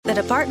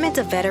The Department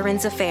of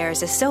Veterans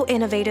Affairs is so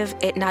innovative,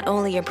 it not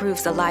only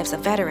improves the lives of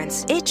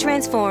veterans, it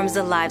transforms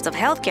the lives of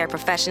healthcare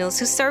professionals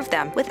who serve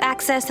them with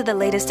access to the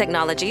latest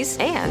technologies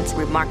and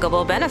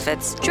remarkable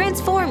benefits.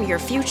 Transform your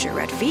future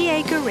at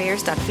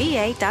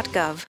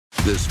vacareers.va.gov.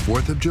 This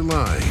 4th of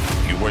July,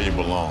 you're where you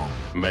belong.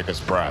 Make us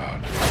proud.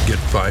 Get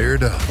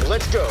fired up.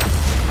 Let's go.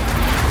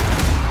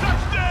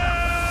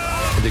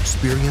 And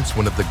experience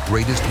one of the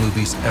greatest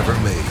movies ever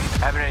made.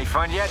 Having any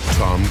fun yet?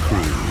 Tom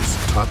Cruise,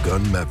 Top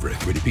Gun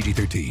Maverick, rated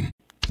PG-13.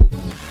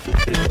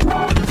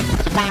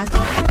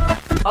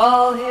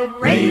 All Hit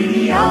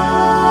Radio.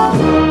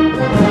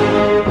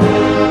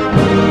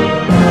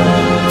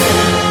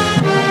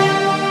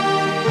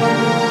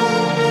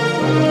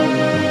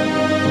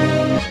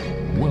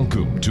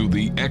 Welcome to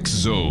the X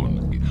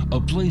Zone, a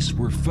place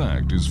where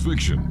fact is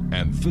fiction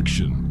and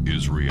fiction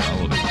is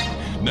reality.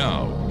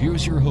 Now,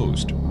 here's your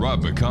host,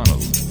 Rob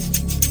McConnell.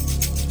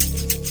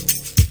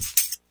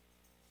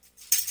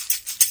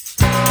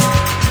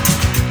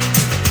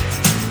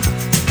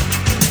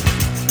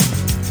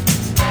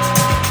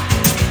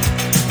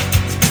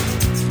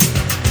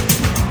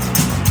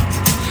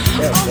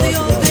 All the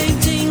old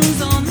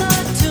paintings on the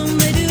tomb,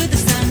 they do the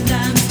sand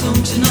dance,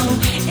 don't you know?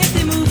 If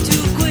they move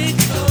too quick,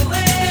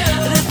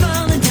 they're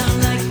falling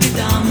down like a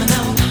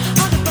domino.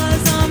 All the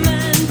buzz on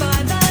men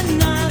by the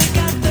Nile, they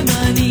got the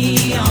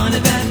money on a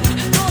bet.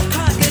 Gold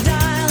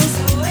crocodiles,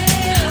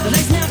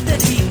 they snap their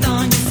teeth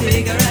on your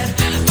cigarette.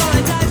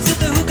 Foreign types with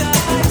the hookah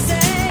pipes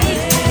say,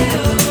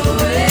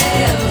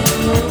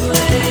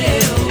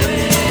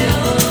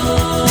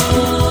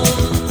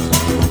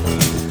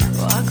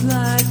 walk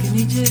like an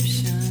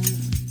Egyptian.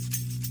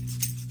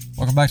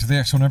 Welcome back to the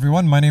X Zone,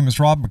 everyone. My name is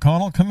Rob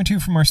McConnell, coming to you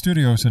from our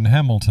studios in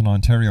Hamilton,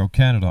 Ontario,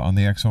 Canada, on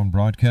the X Zone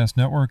Broadcast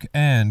Network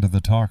and the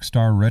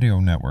Talkstar Radio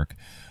Network.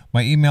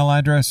 My email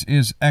address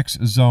is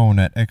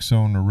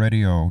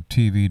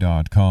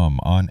xzone@xzoneradiotv.com,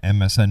 on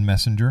MSN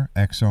Messenger,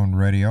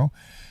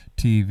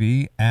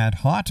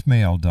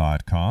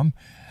 xzoneradiotv@hotmail.com,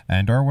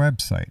 and our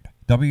website,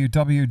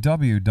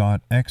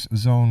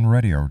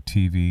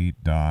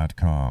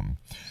 www.xzoneradiotv.com.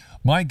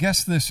 My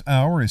guest this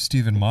hour is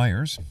Stephen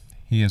Myers.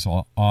 He is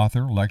an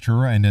author,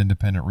 lecturer, and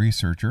independent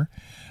researcher.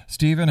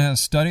 Stephen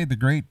has studied the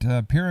Great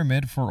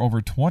Pyramid for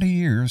over 20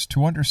 years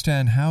to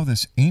understand how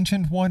this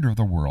ancient wonder of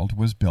the world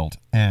was built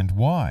and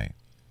why.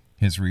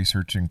 His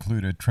research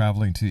included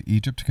traveling to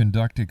Egypt to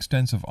conduct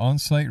extensive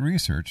on-site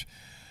research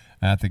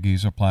at the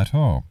Giza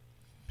Plateau.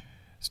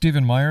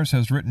 Stephen Myers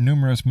has written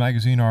numerous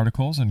magazine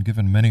articles and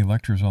given many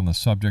lectures on the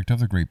subject of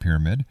the Great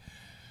Pyramid,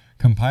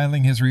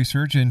 compiling his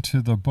research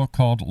into the book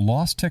called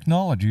Lost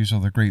Technologies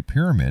of the Great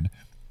Pyramid.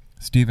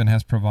 Stephen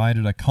has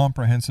provided a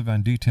comprehensive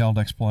and detailed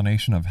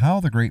explanation of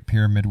how the Great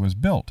Pyramid was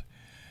built.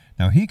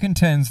 Now, he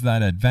contends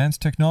that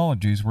advanced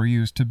technologies were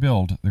used to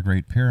build the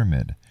Great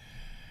Pyramid.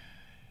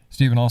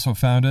 Stephen also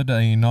founded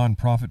a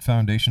non-profit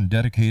foundation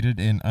dedicated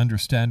in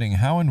understanding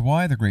how and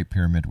why the Great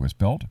Pyramid was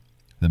built.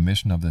 The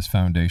mission of this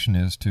foundation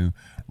is to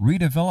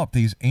redevelop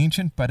these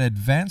ancient but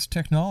advanced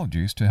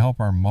technologies to help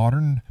our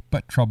modern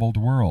but troubled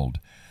world.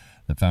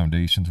 The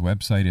foundation's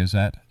website is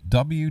at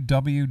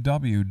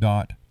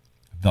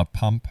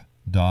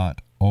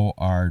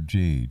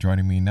www.thepump.org.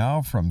 Joining me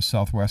now from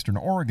southwestern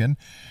Oregon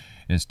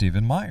is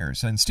Stephen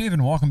Myers. And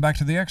Stephen, welcome back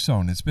to the X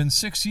Zone. It's been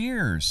 6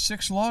 years,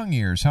 6 long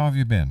years. How have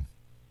you been?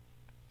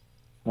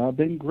 I've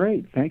been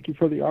great. Thank you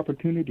for the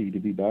opportunity to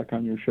be back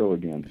on your show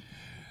again.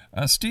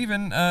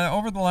 Stephen,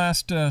 over the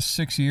last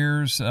 6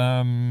 years,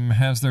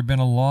 has there been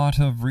a lot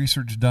of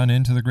research done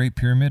into the Great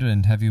Pyramid,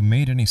 and have you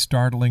made any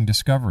startling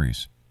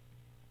discoveries?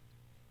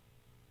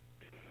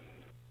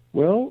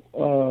 Well,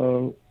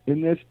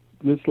 in this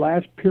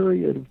last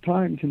period of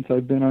time since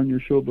I've been on your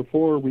show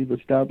before, we've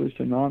established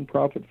a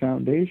nonprofit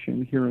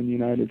foundation here in the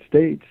United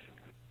States,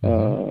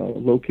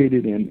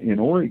 located in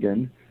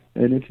Oregon,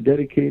 and it's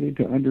dedicated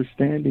to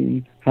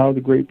understanding how the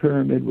Great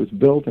Pyramid was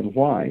built and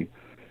why.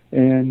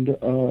 And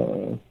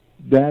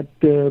that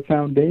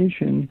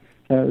foundation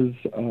has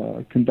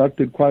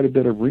conducted quite a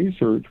bit of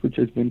research, which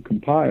has been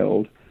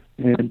compiled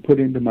and put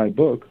into my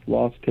book,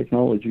 Lost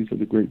Technologies of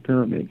the Great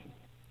Pyramid.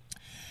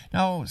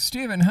 Now,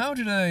 Stephen, how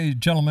did a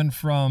gentleman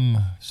from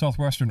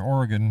southwestern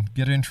Oregon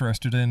get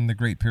interested in the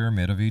Great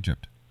Pyramid of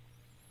Egypt?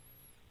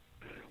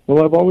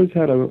 Well, I've always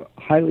had a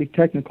highly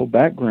technical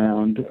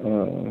background.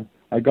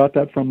 I got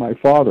that from my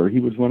father.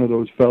 He was one of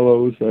those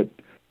fellows that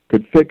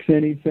could fix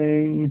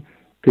anything,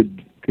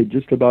 could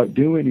just about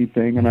do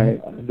anything, and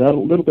that a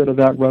little bit of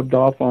that rubbed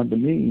off onto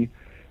me.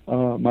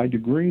 My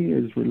degree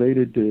is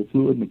related to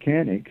fluid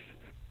mechanics,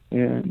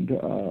 and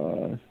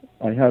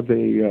I have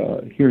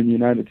here in the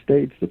United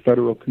States, the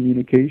Federal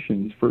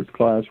Communications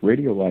First-Class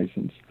Radio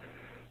License.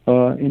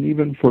 And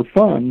even for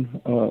fun,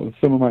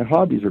 some of my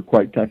hobbies are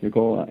quite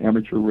technical,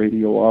 amateur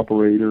radio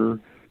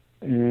operator,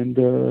 and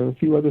a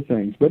few other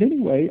things. But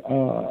anyway,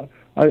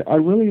 I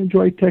really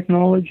enjoy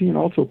technology and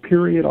also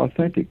period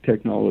authentic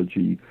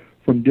technology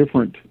from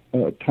different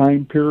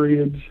time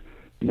periods,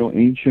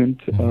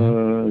 ancient,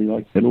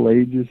 like Middle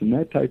Ages and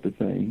that type of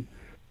thing.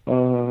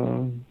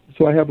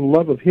 So I have a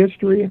love of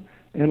history,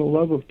 and a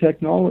love of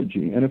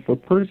technology. And if a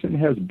person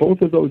has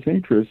both of those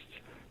interests,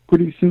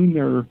 pretty soon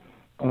their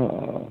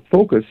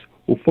focus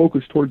will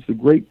focus towards the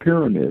Great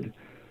Pyramid,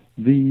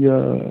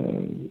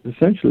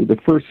 essentially the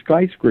first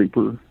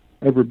skyscraper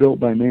ever built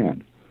by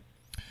man.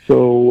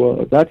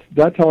 So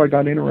that's how I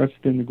got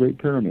interested in the Great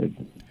Pyramid.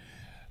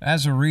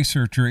 As a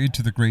researcher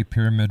into the Great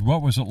Pyramid,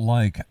 what was it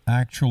like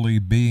actually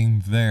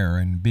being there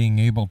and being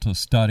able to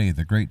study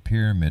the Great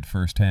Pyramid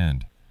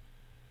firsthand?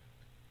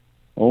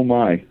 Oh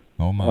my!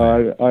 Oh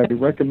my! I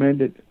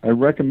recommend it. I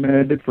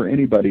recommend it for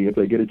anybody if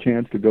they get a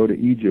chance to go to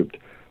Egypt.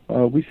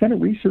 We sent a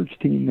research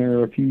team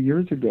there a few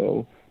years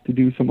ago to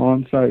do some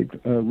on-site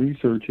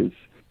research.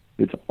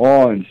 It's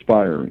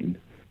awe-inspiring.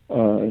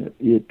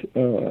 It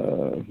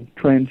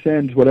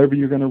transcends whatever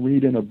you're going to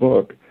read in a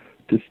book.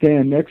 To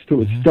stand next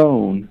to a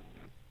stone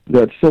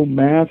that's so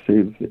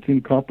massive, it's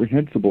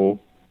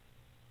incomprehensible,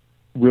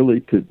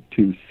 really, to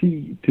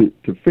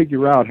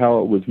figure out how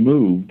it was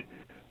moved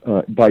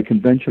by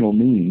conventional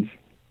means,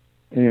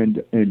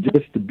 and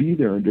just to be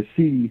there and to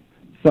see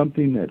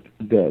something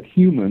that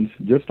humans,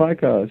 just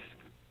like us,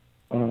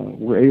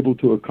 were able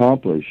to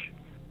accomplish.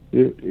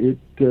 It's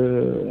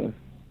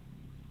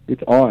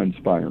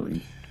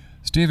awe-inspiring.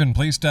 Stephen,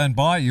 please stand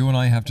by. You and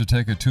I have to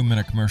take a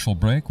 2-minute commercial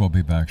break. We'll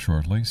be back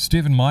shortly.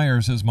 Stephen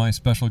Myers is my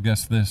special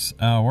guest this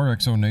hour.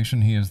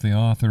 Exonation, he is the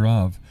author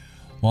of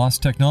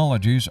Lost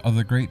Technologies of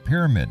the Great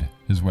Pyramid.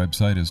 His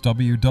website is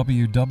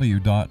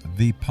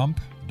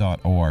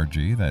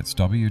www.thepump.org. That's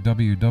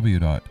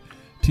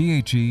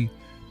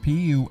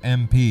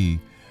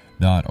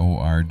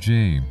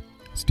www.thepump.org.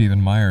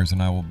 Stephen Myers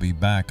and I will be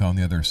back on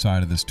the other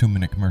side of this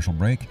 2-minute commercial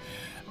break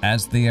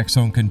as the X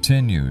Zone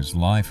continues,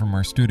 live from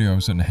our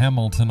studios in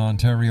Hamilton,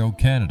 Ontario,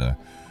 Canada,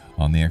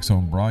 on the X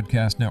Zone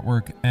Broadcast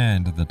Network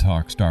and the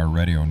Talkstar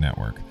Radio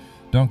Network.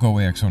 Don't go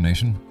away,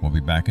 Exonation. We'll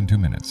be back in 2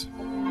 minutes.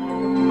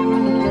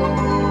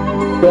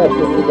 Yes,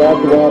 it's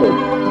about the water.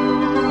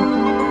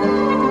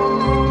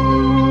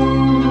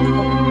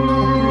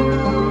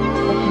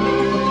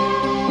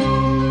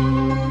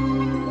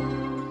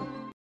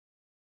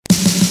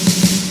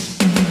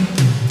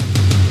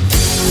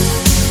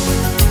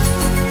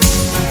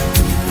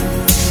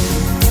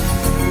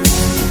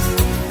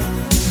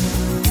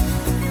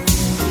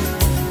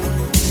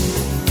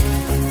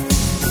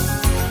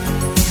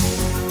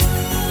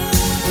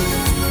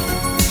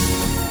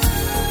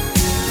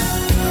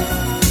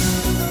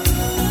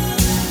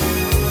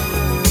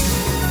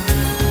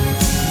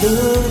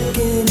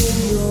 Looking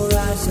in your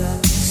eyes,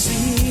 I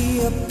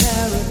see a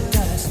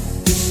paradise.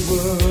 This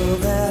world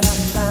that I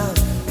found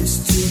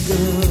is too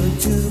good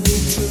to be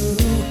true.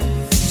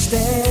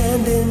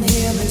 Standing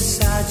here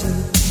beside you,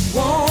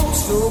 want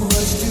so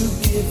much to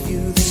give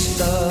you this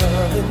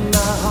love in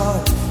my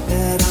heart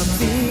that I'm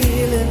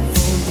feeling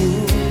for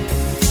you.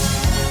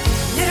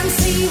 Let them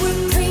say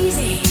we're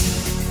crazy.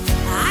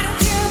 I don't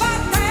care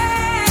about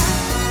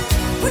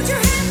that. Put your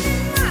hand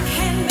in my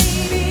hand,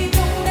 baby.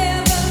 Don't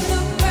ever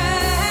look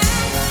back.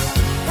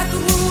 Let the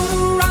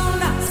world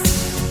around us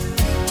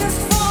just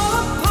fall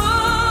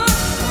apart.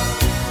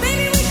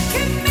 Baby, we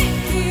can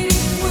make it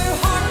if we're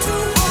heart to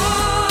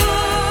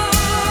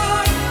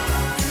heart.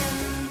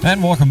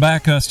 And welcome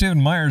back.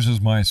 Stephen Myers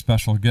is my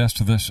special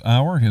guest this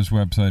hour. His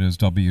website is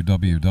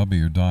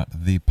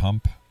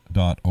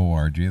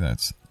www.thepump.org.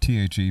 That's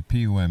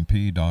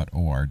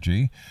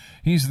THEPUMP.org.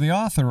 He's the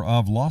author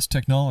of Lost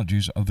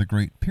Technologies of the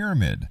Great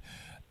Pyramid.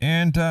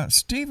 And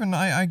Stephen,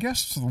 I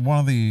guess one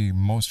of the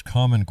most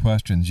common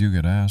questions you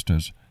get asked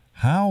is,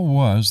 how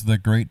was the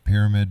Great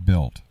Pyramid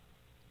built?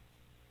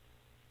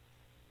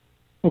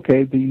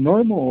 Okay, the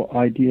normal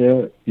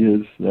idea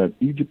is that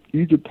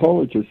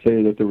Egyptologists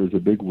say that there was a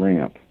big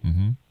ramp.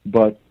 Mm-hmm.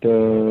 But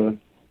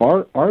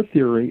our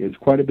theory is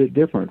quite a bit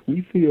different.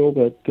 We feel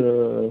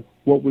that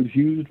what was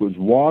used was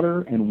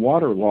water and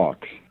water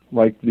locks,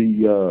 like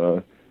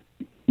the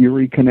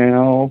Erie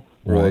Canal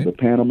or Right. the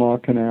Panama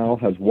Canal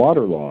has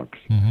water locks.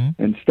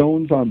 Mm-hmm. And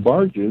stones on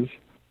barges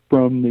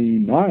from the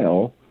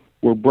Nile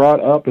were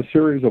brought up a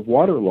series of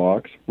water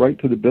locks right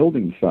to the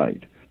building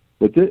site.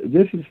 But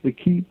this is the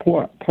key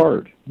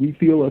part. We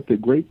feel that the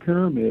Great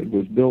Pyramid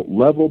was built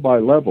level by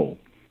level.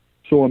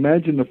 So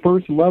imagine the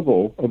first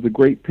level of the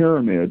Great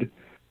Pyramid,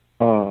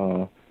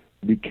 the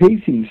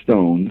casing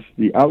stones,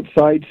 the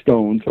outside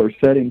stones are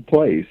set in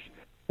place,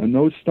 and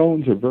those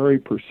stones are very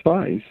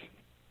precise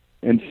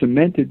and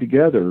cemented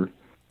together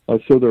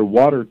so they're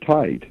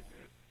watertight.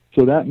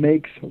 So that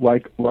makes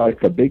like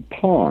a big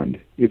pond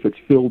if it's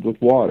filled with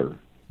water.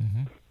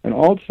 Mm-hmm. And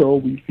also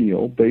we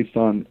feel, based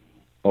on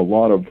a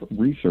lot of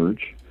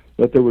research,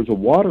 that there was a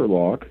water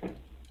lock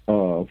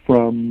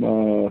from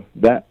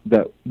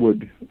that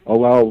would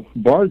allow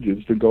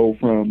barges to go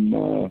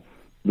from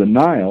the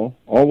Nile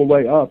all the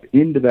way up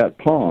into that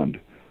pond.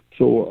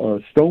 So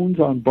stones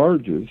on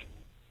barges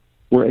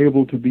were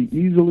able to be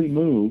easily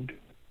moved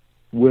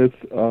with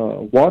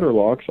water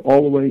locks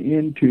all the way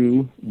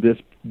into this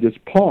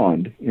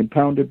pond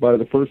impounded by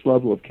the first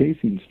level of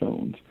casing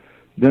stones.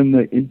 Then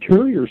the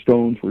interior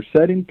stones were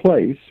set in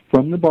place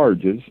from the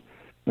barges,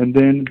 and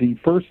then the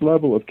first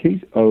level of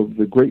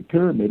the Great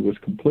Pyramid was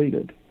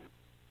completed.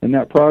 And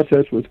that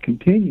process was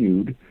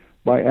continued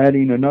by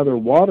adding another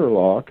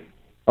waterlock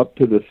up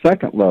to the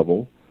second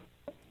level,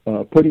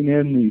 putting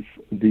in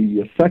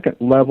the second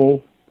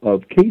level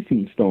of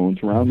casing stones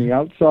around the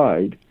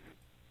outside,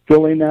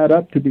 filling that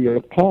up to be a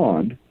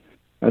pond,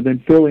 and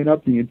then filling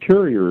up the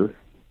interior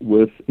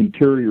with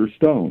interior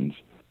stones.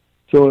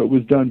 So it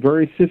was done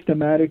very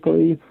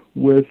systematically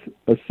with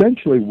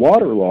essentially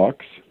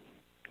waterlocks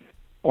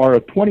are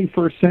a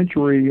 21st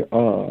century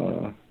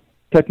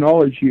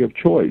technology of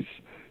choice.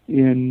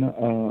 In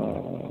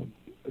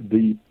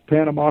the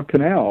Panama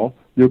Canal,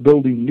 they're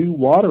building new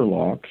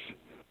waterlocks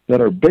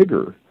that are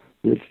bigger.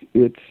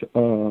 It's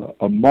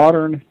a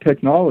modern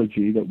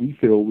technology that we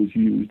feel was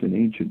used in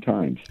ancient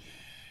times.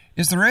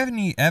 Is there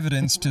any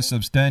evidence to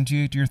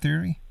substantiate your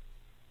theory?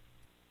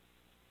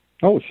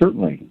 Oh,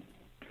 certainly.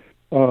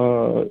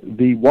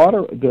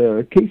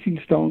 The casing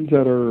stones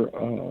that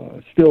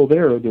are still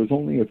there, there's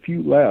only a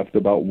few left,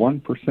 about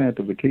 1%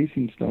 of the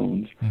casing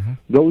stones. Mm-hmm.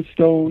 Those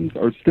stones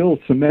are still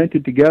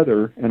cemented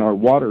together and are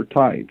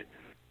watertight.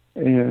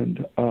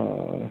 And,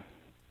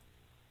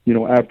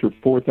 after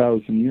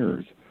 4,000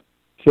 years.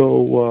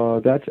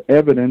 So that's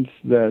evidence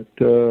that,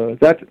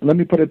 let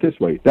me put it this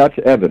way, that's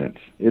evidence.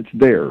 It's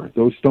there.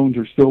 Those stones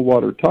are still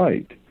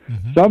watertight.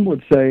 Mm-hmm. Some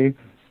would say,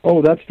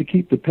 oh, that's to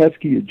keep the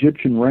pesky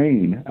Egyptian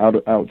rain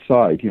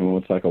outside.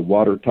 It's like a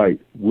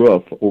watertight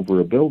roof over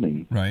a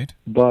building. Right.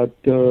 But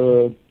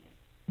that's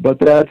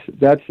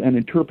an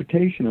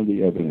interpretation of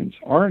the evidence.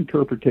 Our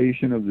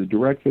interpretation of the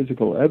direct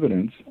physical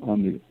evidence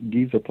on the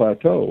Giza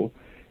Plateau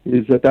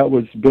is that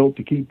was built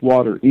to keep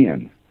water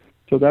in.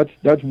 So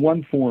that's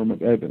one form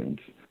of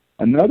evidence.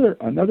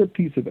 Another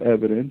piece of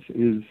evidence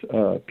is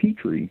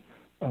Petrie,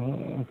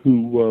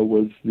 who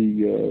was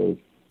the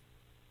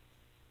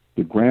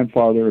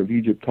grandfather of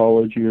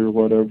Egyptology or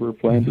whatever,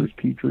 Flanders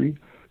Petrie.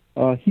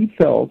 He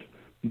felt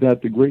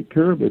that the Great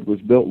Pyramid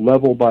was built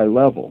level by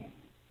level,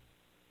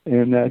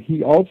 and that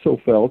he also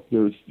felt,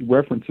 there's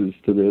references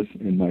to this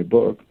in my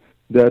book,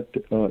 that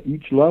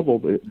each level,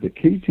 the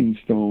casing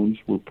stones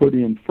were put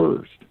in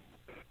first.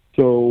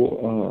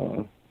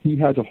 So he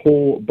has a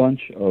whole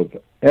bunch of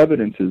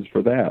evidences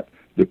for that.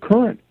 The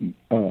current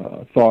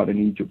thought in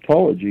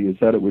Egyptology is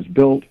that it was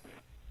built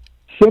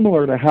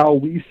similar to how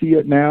we see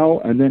it now,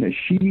 and then a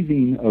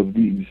sheathing of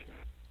these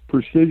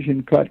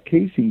precision-cut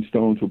casing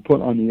stones were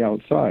put on the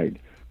outside.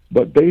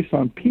 But based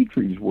on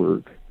Petrie's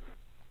work,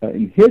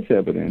 and his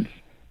evidence,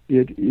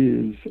 it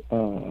is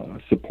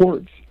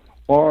supports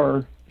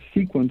our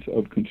sequence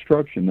of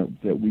construction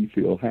that we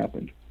feel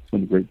happened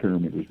when the Great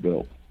Pyramid was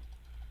built.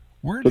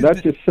 So that's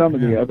just some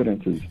of the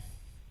evidences.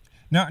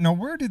 Now,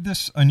 where did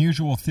this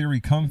unusual theory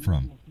come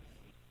from?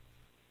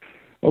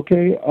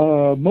 Okay,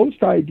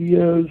 most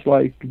ideas,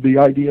 like the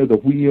idea of the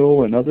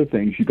wheel and other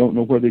things, you don't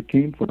know where they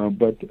came from.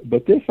 But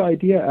this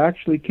idea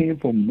actually came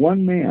from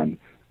one man.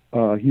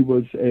 He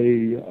was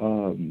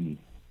a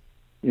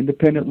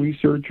independent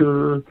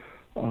researcher,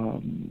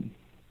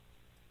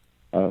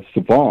 a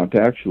savant,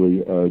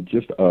 actually,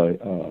 just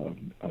a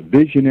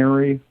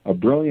visionary, a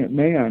brilliant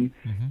man,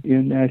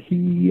 in that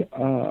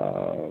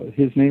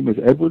his name was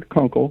Edward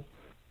Kunkel.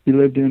 He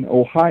lived in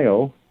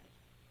Ohio,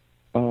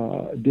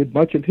 did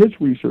much of his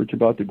research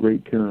about the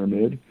Great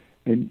Pyramid,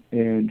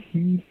 and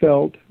he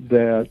felt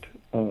that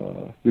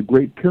the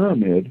Great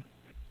Pyramid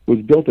was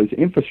built as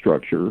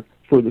infrastructure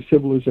for the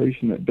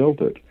civilization that built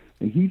it.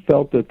 And he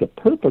felt that the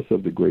purpose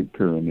of the Great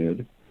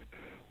Pyramid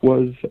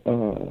was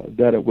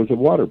that it was a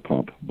water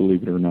pump,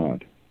 believe it or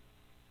not.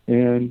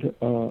 And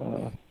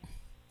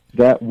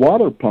that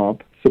water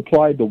pump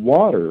supplied the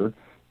water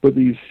for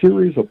these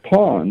series of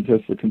ponds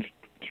as the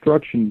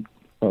construction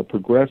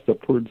progressed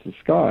up towards the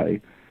sky,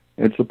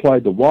 and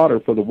supplied the water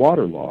for the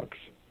water locks,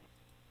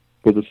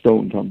 for the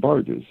stones on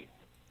barges.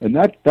 And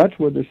that's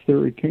where this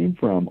theory came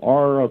from.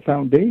 Our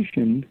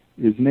foundation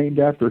is named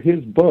after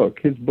his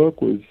book. His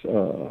book was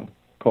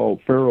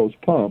called Pharaoh's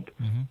Pump,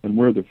 and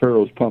we're the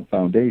Pharaoh's Pump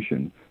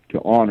Foundation to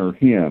honor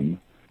him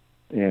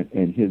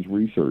and his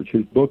research.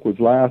 His book was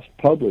last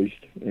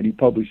published, and he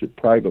published it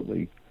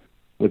privately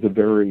with a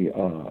very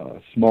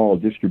small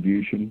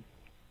distribution,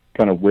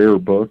 kind of rare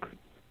book.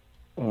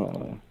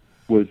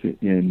 Was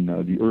in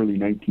the early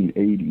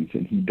 1980s,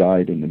 and he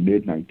died in the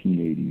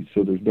mid-1980s.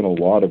 So there's been a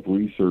lot of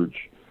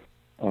research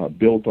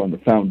built on the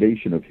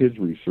foundation of his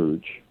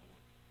research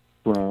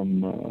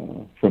from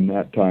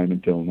that time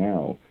until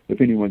now. If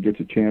anyone gets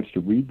a chance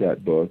to read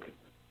that book,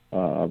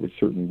 I would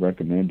certainly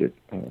recommend it,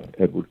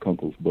 Edward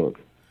Kunkel's book.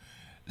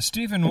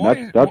 Stephen,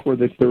 that's where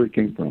this theory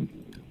came from.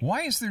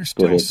 Why is there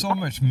still so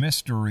much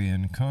mystery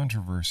and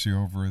controversy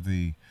over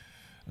the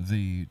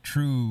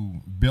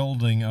true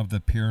building of the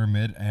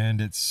pyramid and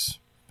its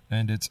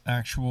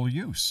actual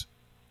use?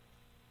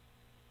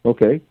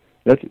 Okay,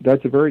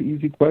 that's a very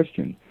easy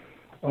question.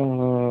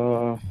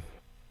 The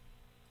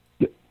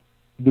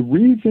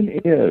reason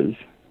is,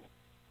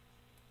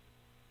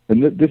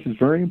 and this is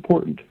very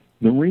important,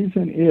 the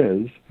reason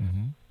is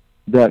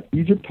that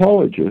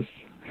Egyptologists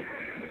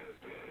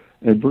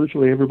and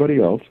virtually everybody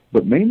else,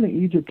 but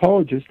mainly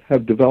Egyptologists,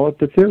 have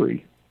developed a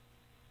theory.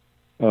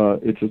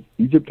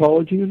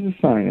 Egyptology is a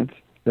science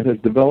that has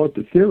developed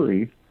a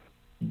theory,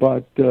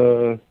 but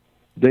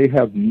they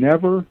have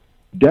never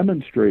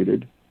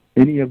demonstrated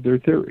any of their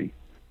theory.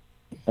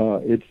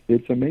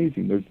 It's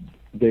amazing.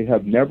 They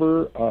have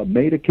never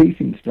made a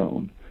casing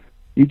stone.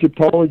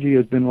 Egyptology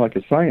has been like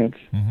a science,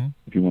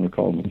 if you want to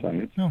call them a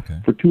science,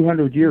 for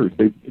 200 years.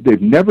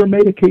 They've never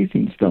made a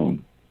casing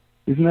stone.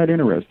 Isn't that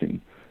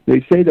interesting?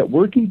 They say that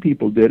working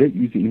people did it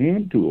using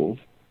hand tools,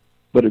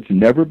 but it's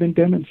never been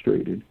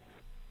demonstrated.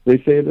 They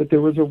say that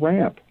there was a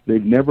ramp.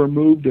 They've never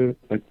moved a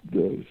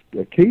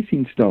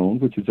casing stone,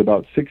 which is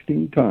about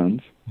 16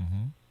 tons.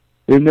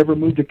 They've never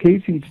moved a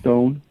casing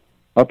stone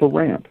up a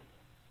ramp.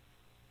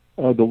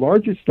 The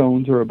largest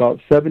stones are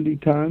about 70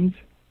 tons.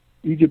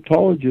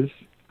 Egyptologists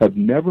have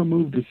never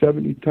moved a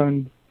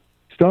 70-ton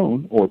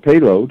stone or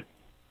payload,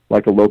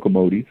 like a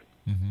locomotive.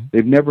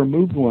 They've never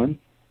moved one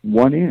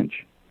 1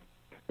 inch.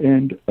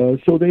 And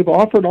so they've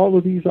offered all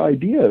of these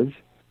ideas,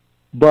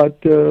 but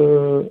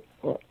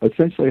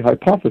essentially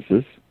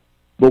hypothesis,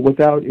 but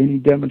without any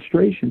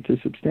demonstration to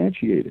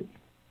substantiate it.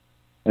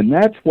 And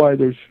that's why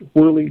there's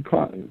whirling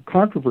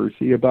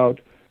controversy about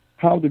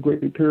how the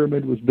Great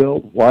Pyramid was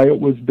built, why it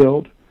was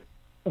built.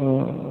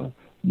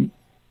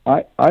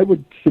 I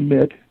would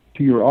submit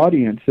to your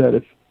audience that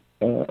if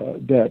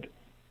that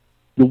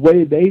the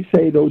way they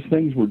say those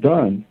things were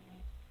done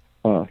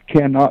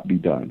cannot be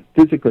done,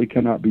 physically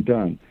cannot be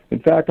done. In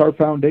fact, our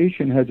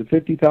foundation has a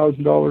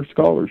 $50,000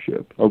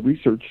 scholarship, a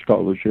research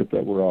scholarship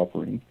that we're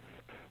offering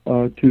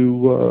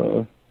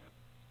to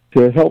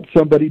help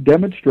somebody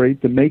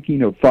demonstrate the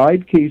making of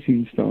 5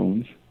 casing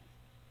stones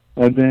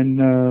and then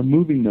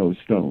moving those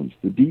stones.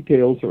 The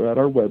details are at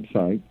our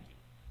website.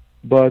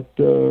 But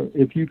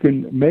if you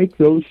can make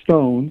those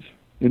stones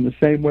in the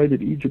same way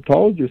that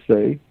Egyptologists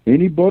say,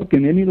 any book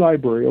in any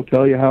library will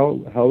tell you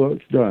how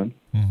it's done.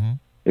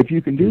 If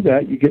you can do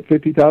that, you get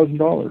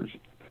 $50,000.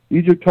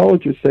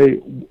 Egyptologists say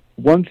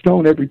 1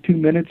 stone every 2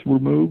 minutes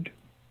removed.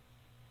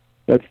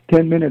 That's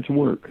 10 minutes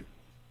work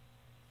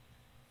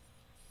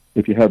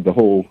if you have the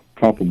whole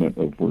complement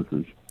of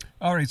workers.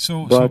 All right,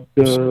 so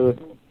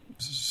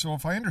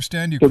if I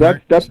understand you correctly...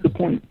 So that's the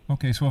point.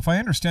 Okay, so if I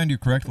understand you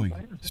correctly,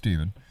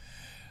 Stephen,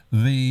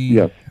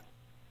 the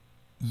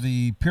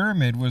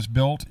pyramid was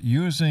built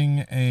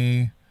using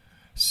a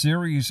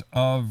series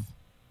of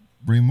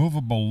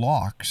removable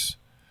locks,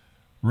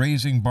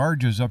 raising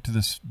barges up to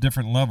the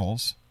different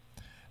levels,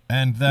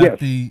 and that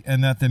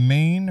the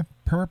main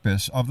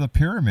purpose of the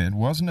pyramid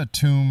wasn't a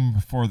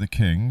tomb for the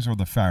kings or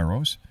the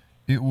pharaohs;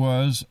 it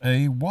was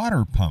a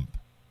water pump.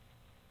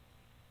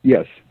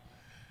 Yes.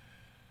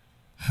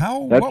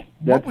 What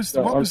was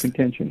our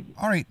contention?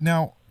 All right,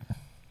 now,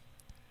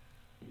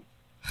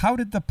 how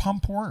did the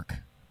pump work?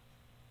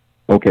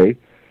 Okay,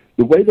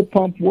 the way the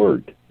pump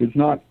worked is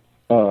not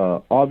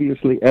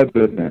obviously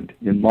evident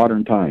in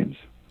modern times,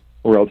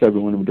 or else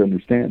everyone would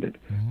understand it.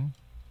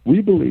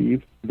 We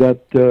believe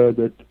that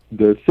the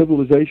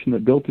civilization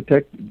that built the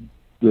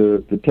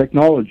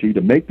technology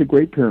to make the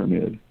Great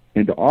Pyramid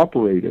and to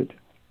operate it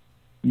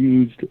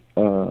used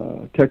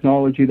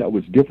technology that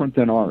was different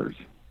than ours,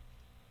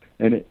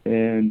 and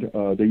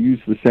they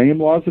used the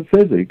same laws of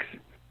physics,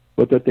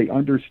 but that they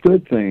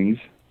understood things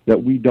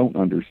that we don't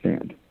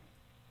understand.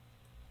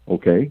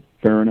 Okay,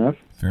 fair enough.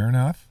 Fair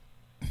enough.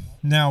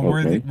 Now,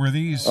 were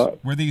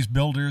these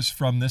builders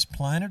from this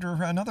planet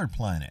or another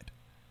planet?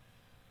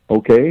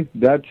 Okay,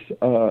 that's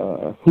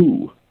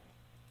who,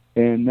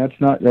 and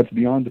that's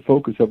beyond the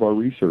focus of our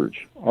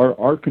research.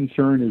 Our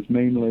concern is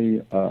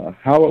mainly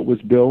how it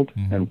was built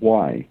and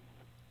why.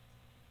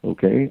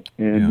 Okay,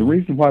 and the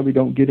reason why we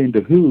don't get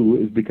into who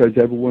is because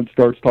everyone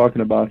starts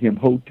talking about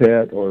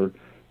Imhotep or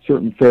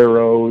certain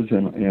pharaohs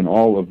and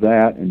all of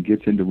that, and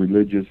gets into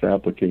religious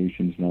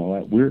applications and all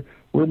that. We're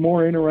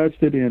more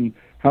interested in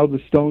how the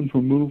stones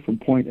were moved from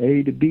point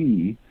A to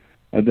B,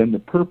 and then the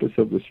purpose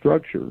of the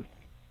structure.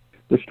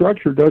 The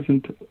structure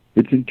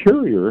its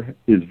interior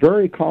is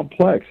very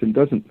complex and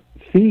doesn't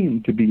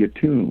seem to be a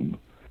tomb.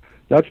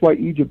 That's why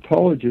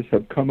Egyptologists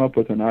have come up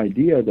with an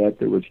idea that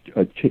there was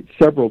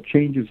several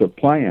changes of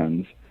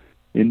plans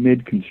in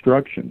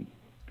mid-construction,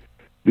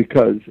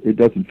 because it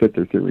doesn't fit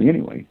their theory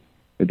anyway.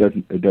 It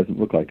doesn't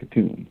look like a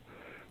tomb.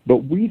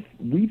 But we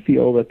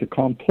feel that the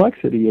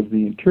complexity of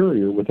the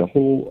interior with a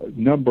whole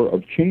number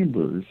of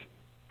chambers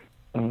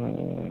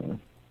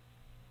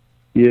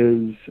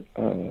is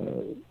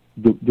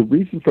the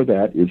reason for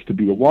that is to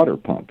be a water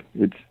pump.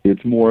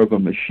 It's more of a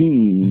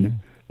machine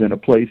than a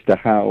place to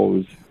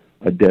house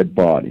a dead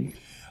body.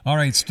 All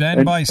right,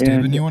 stand by,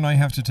 Stephen. You and I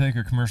have to take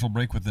a commercial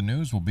break with the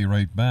news. We'll be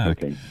right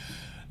back. Okay.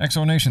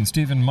 Exonation,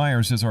 Stephen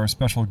Myers is our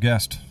special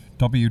guest.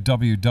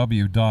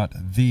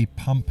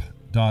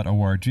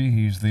 www.thepump.org.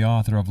 He's the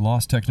author of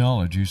Lost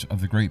Technologies of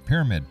the Great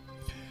Pyramid.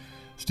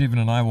 Stephen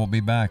and I will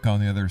be back on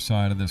the other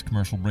side of this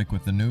commercial break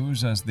with the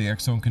news as the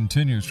X Zone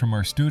continues from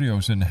our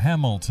studios in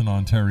Hamilton,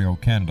 Ontario,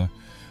 Canada,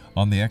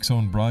 on the X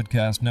Zone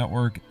Broadcast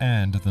Network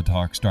and the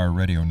Talkstar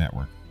Radio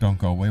Network. Don't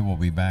go away. We'll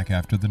be back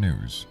after the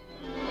news.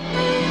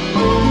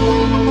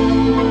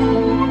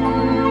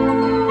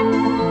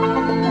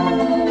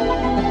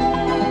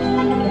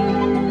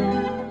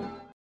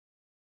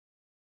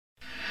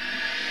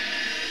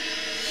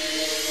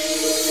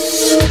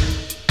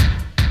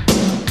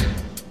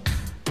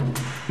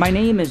 My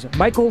name is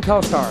Michael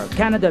Telstar,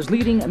 Canada's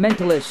leading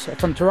mentalist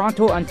from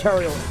Toronto,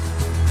 Ontario.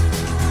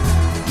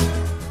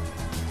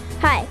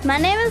 Hi, my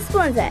name is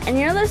Splenda, and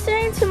you're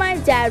listening to my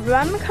dad,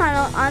 Rob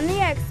McConnell, on the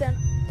X-Zone.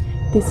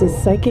 This is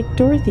Psychic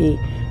Dorothy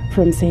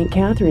from St.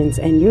 Catharines,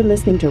 and you're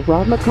listening to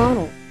Rob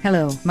McConnell.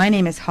 Hello, my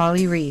name is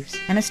Holly Reeves,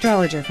 an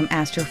astrologer from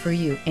Astro For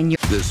You, and you're...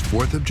 This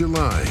 4th of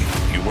July,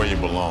 You're where you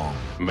belong.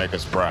 Make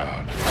us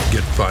proud.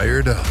 get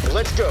fired up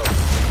Let's go.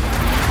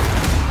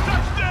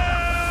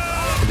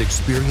 and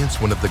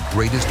experience one of the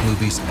greatest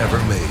movies ever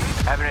made.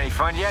 Having any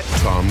fun yet?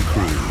 Tom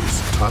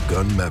Cruise, Top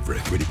Gun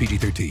Maverick, rated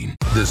PG-13.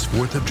 This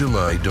 4th of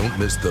July, don't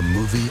miss the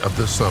movie of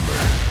the summer.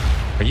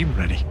 Are you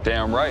ready?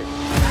 Damn right.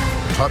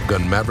 Top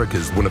Gun Maverick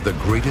is one of the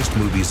greatest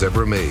movies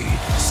ever made.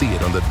 See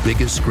it on the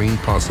biggest screen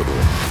possible.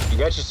 You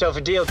got yourself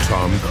a deal.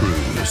 Tom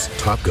Cruise,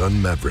 Top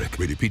Gun Maverick,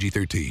 rated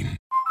PG-13.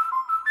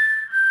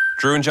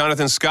 Drew and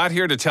Jonathan Scott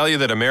here to tell you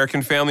that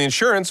American Family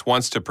Insurance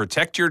wants to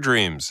protect your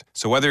dreams.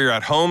 So whether you're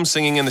at home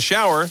singing in the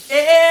shower,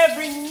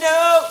 Every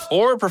note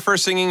or prefer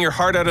singing your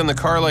heart out in the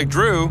car like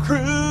Drew,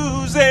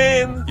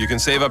 cruising. you can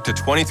save up to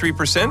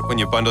 23% when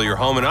you bundle your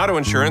home and auto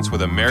insurance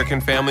with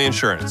American Family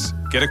Insurance.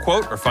 Get a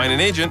quote or find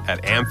an agent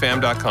at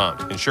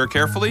amfam.com. Insure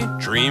carefully,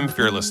 dream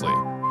fearlessly.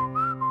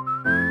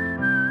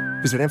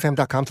 Visit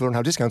mfam.com to learn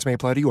how discounts may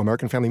apply to you.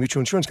 American Family Mutual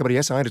Insurance Company,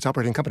 SI, and its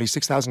operating company,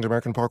 6000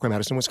 American Parkway,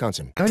 Madison,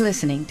 Wisconsin. You're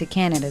listening to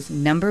Canada's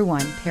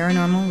 #1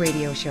 paranormal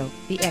radio show,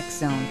 The X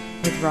Zone,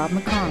 with Rob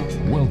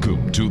McConnell.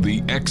 Welcome to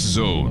the X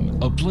Zone,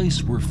 a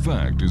place where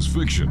fact is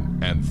fiction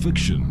and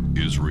fiction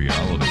is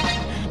reality.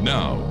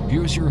 Now,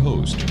 here's your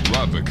host,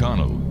 Rob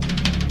McConnell.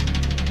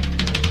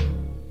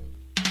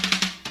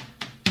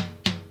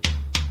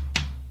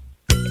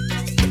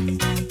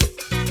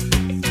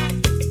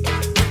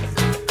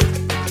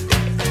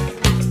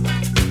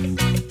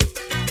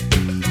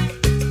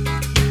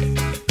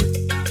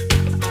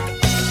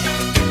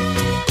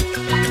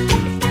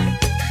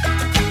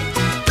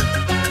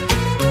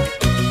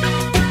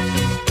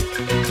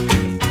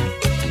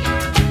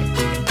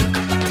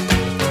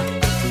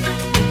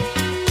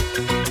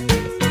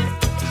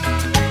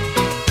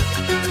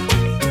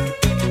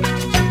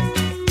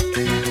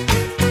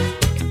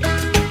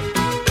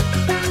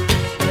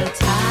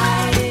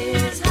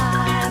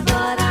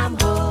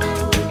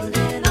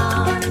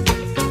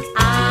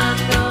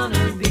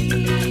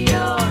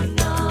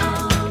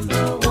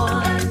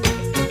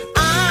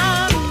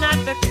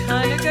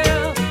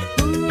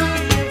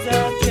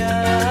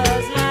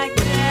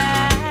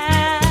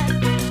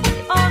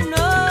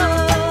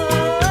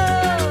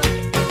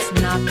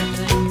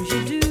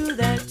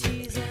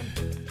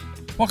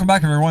 Welcome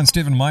back, everyone.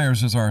 Stephen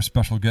Myers is our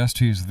special guest.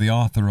 He's the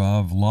author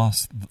of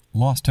Lost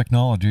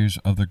Technologies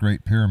of the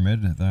Great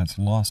Pyramid. That's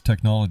Lost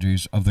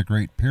Technologies of the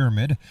Great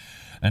Pyramid.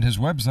 And his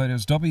website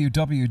is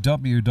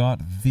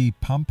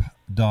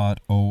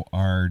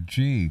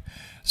www.thepump.org.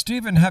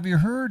 Stephen, have you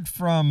heard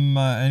from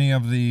any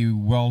of the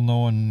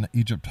well-known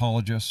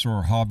Egyptologists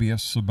or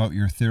hobbyists about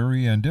your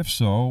theory? And if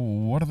so,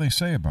 what do they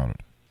say about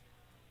it?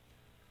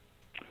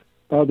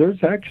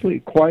 There's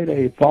actually quite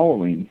a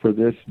following for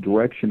this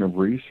direction of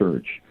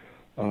research.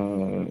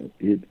 I'm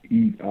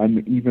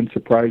even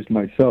surprised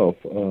myself.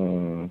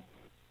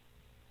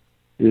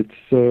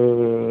 It's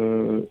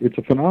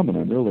a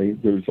phenomenon, really.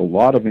 There's a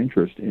lot of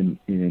interest in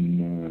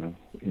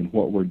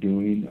what we're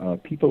doing.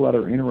 People that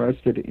are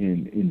interested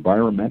in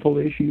environmental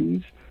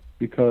issues,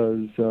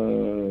 because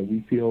we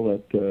feel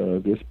that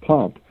this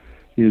pump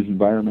is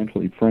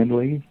environmentally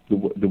friendly,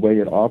 the way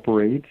it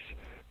operates.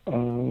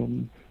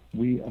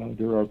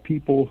 There are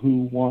people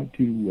who want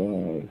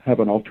to have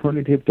an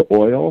alternative to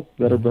oil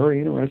that are very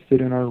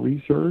interested in our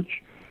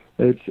research.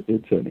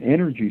 It's an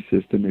energy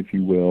system, if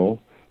you will,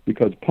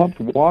 because pumped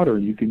water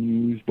you can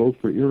use both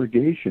for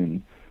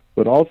irrigation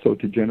but also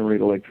to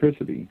generate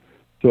electricity.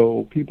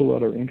 So people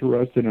that are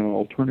interested in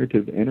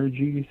alternative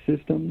energy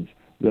systems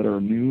that are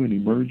new and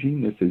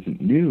emerging, this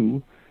isn't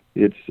new.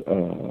 It's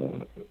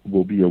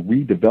will be a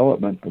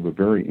redevelopment of a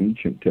very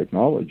ancient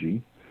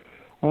technology.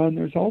 And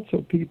there's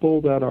also people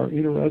that are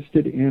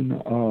interested in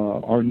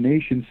our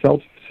nation's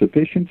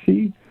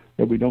self-sufficiency,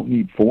 that we don't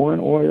need foreign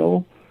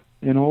oil.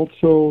 And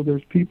also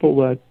there's people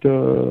that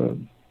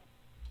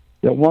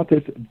want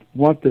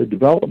the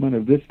development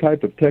of this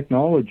type of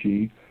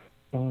technology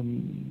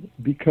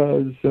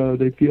because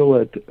they feel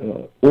that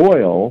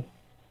oil,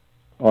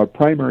 our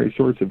primary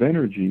source of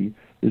energy,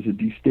 is a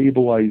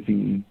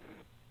destabilizing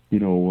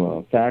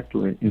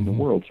factor in the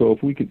world. So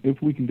if we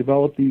can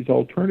develop these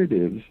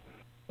alternatives,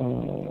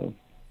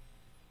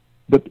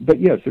 But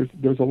yes,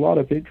 there's a lot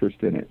of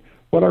interest in it.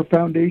 What our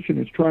foundation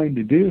is trying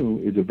to do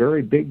is a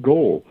very big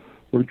goal.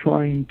 We're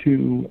trying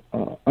to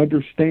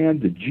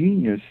understand the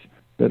genius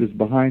that is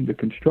behind the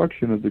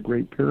construction of the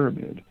Great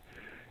Pyramid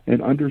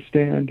and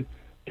understand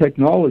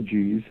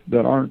technologies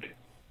that aren't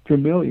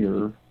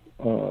familiar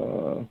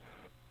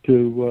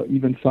to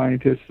even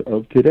scientists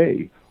of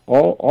today.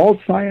 All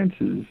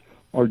sciences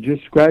are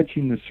just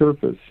scratching the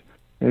surface,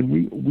 and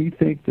we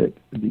think that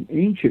the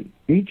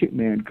ancient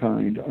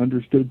mankind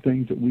understood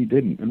things that we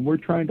didn't, and we're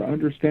trying to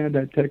understand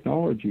that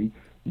technology,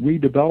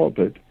 redevelop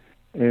it,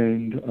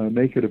 and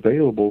make it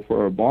available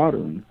for a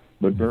modern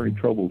but very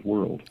troubled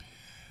world.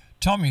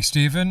 Tell me,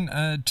 Stephen,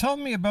 tell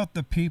me about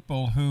the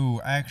people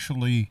who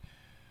actually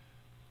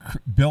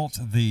built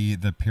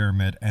the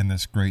pyramid and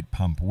this great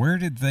pump. Where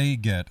did they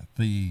get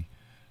the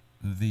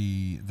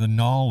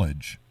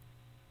knowledge?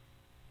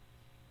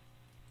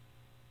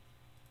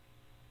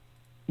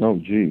 Oh,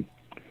 gee.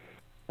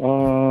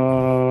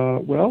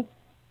 Well,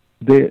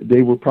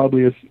 they were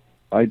probably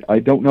I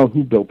don't know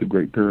who built the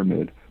Great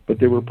Pyramid, but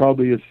they were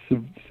probably a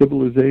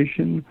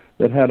civilization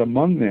that had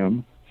among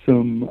them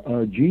some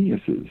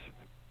geniuses,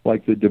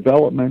 like the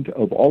development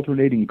of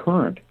alternating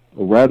current,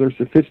 a rather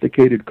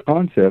sophisticated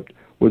concept,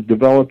 was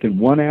developed in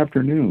one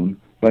afternoon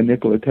by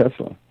Nikola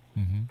Tesla.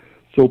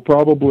 So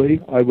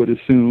probably, I would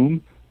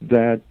assume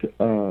that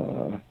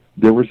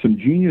there were some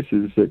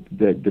geniuses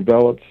that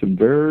developed some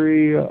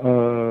very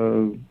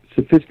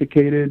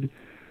sophisticated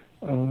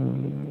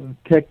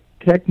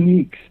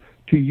techniques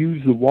to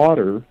use the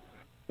water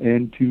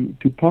and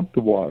to pump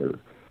the water.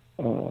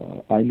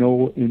 I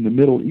know in the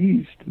Middle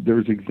East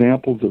there's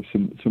examples of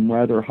some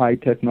rather high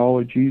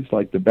technologies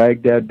like the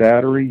Baghdad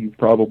battery. You've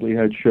probably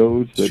had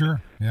shows that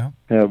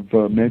have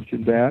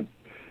mentioned that.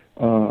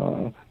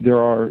 There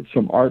are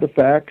some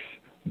artifacts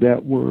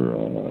that were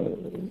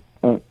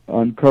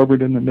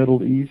uncovered in the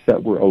Middle East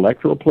that were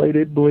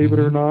electroplated, believe it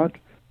or not.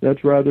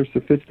 That's rather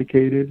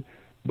sophisticated.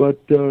 But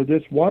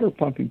this water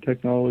pumping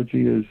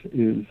technology is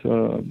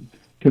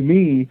to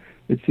me,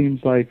 it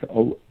seems like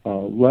a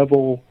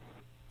level,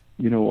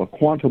 a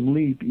quantum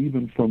leap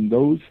even from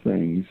those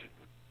things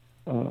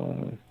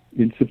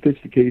in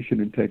sophistication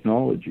and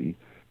technology.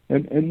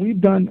 And we've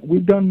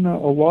done a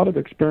lot of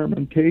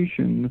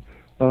experimentation.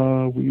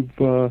 We've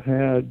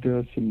had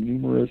some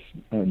numerous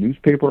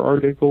newspaper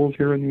articles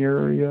here in the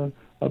area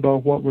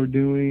about what we're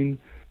doing.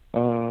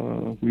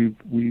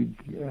 We've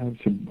had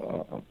some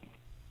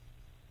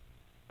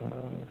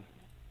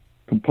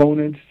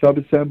components,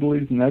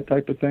 sub-assemblies, and that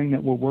type of thing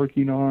that we're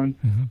working on.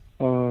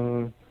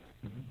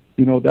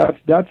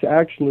 That's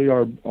actually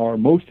our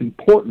most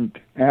important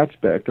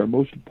aspect, our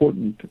most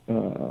important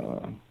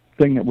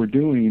thing that we're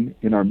doing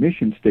in our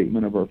mission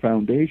statement of our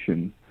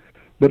foundation.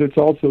 But it's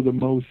also the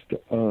most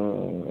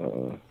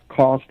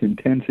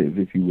cost-intensive,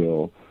 if you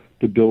will,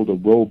 to build a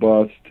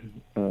robust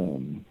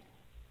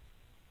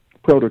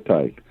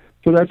prototype.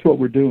 So that's what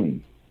we're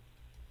doing.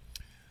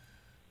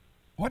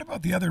 What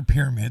about the other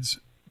pyramids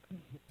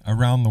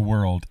around the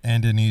world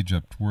and in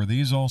Egypt? Were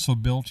these also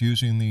built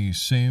using the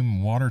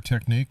same water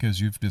technique as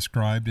you've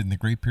described in the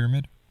Great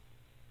Pyramid?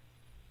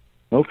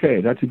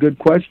 Okay, that's a good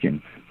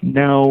question.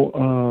 Now,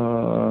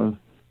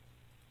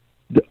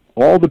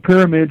 all the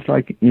pyramids,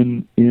 like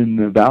in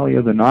the Valley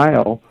of the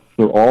Nile,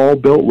 they're all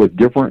built with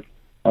different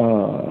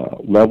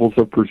levels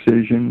of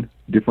precision,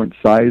 different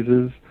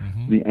sizes.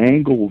 The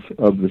angles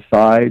of the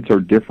sides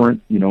are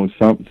different.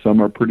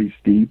 Some are pretty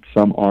steep,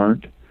 some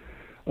aren't.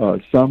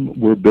 Some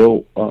were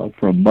built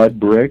from mud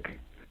brick.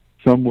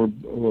 Some were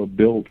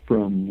built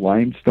from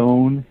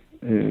limestone,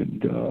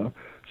 and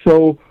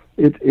so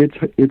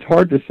it's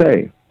hard to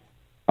say.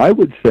 I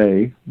would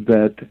say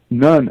that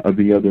none of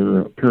the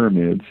other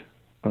pyramids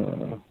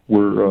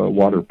were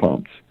water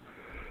pumps.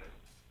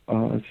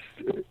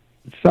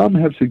 Some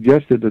have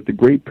suggested that the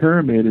Great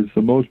Pyramid is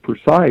the most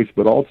precise,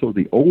 but also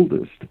the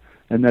oldest,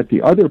 and that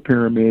the other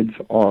pyramids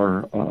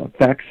are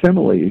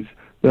facsimiles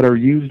that are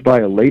used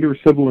by a later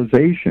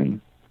civilization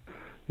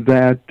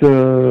that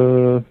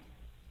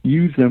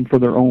use them for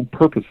their own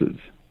purposes.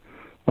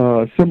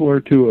 Similar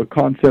to a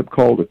concept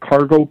called a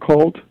cargo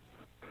cult,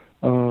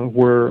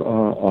 where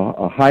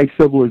a high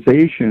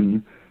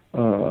civilization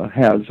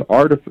has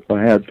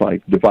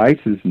like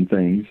devices and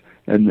things,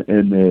 and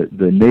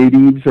the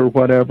natives or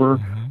whatever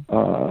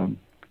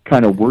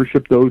kind of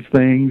worship those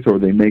things, or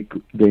they make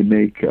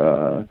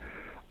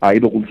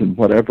idols and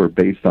whatever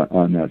based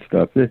on that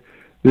stuff.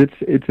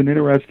 It's an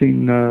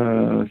interesting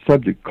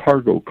subject,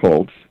 cargo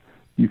cults.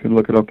 You can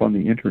look it up on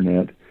the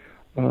internet.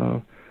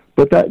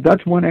 But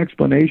that's one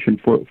explanation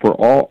for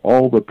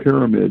all the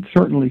pyramids.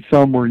 Certainly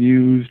some were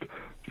used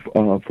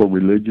for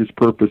religious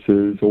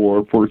purposes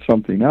or for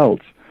something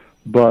else,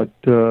 but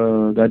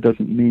that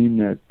doesn't mean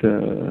that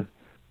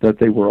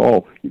they were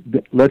all.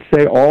 Let's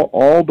say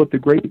all but the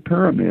Great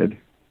Pyramid.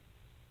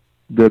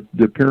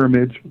 The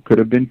pyramids could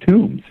have been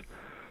tombs,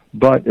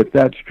 but if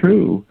that's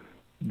true,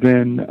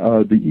 then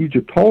the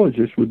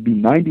Egyptologists would be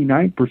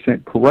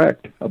 99%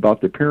 correct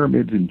about the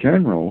pyramids in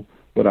general,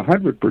 but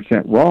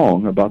 100%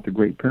 wrong about the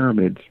Great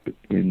Pyramids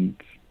in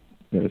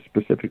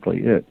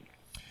specifically it.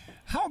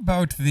 How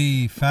about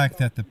the fact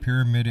that the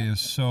pyramid is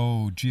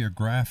so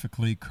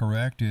geographically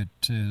correct, it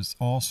is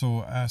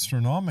also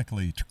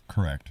astronomically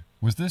correct?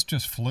 Was this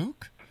just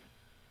fluke?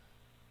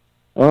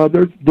 All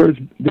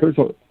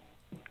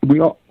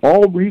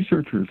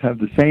researchers have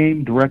the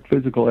same direct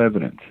physical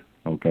evidence,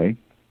 okay?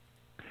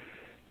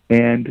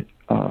 and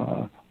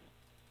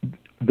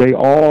they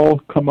all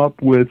come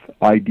up with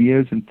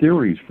ideas and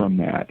theories from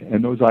that,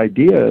 and those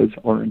ideas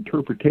are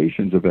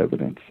interpretations of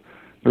evidence.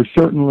 There's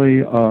certainly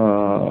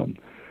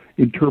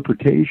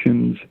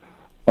interpretations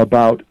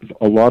about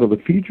a lot of the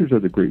features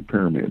of the Great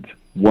Pyramids.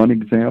 One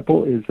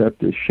example is that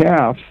the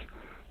shafts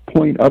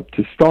point up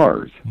to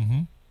stars.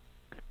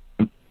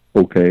 Mm-hmm.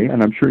 Okay,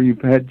 and I'm sure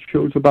you've had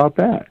shows about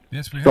that.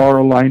 Yes, we have. Star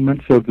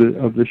alignments of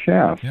the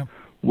shafts. Yep.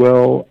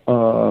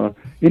 Well,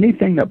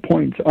 anything that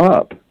points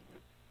up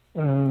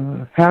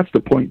has to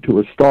point to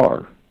a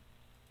star.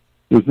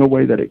 There's no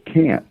way that it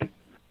can't.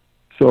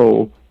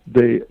 So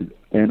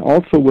and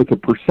also with the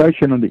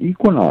precession on the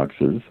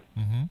equinoxes,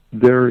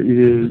 there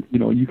is,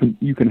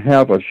 you can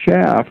have a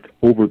shaft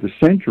over the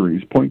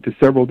centuries point to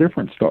several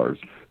different stars.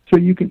 So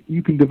you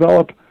can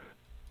develop,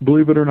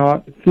 believe it or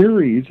not,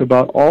 theories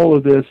about all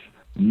of this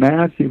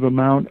massive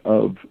amount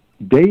of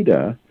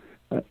data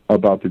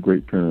about the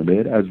Great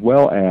Pyramid, as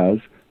well as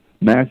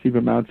massive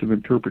amounts of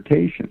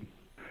interpretation.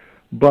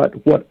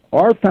 But what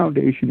our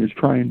foundation is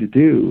trying to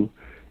do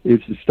is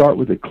to start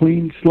with a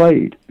clean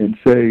slate and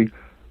say,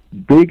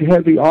 big,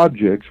 heavy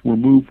objects were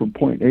moved from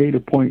point A to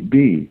point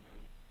B.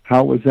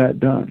 How was that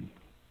done?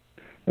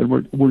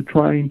 And we're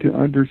trying to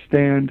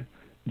understand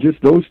just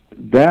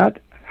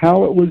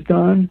how it was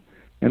done,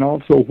 and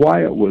also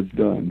why it was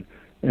done.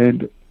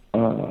 And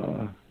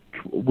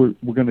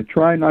we're going to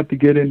try not to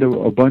get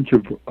into a bunch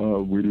of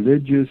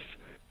religious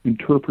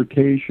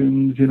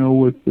interpretations,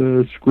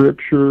 with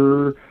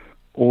scripture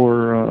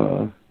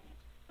or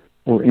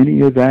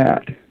any of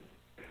that,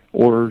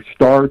 or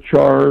star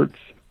charts,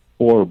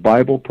 or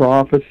Bible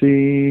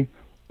prophecy,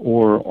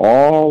 or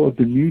all of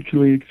the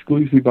mutually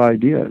exclusive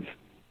ideas.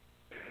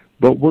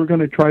 But we're going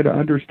to try to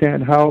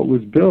understand how it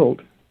was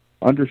built,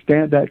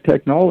 understand that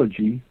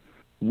technology,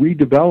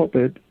 redevelop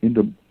it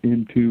into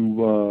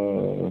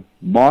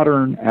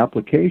modern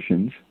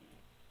applications,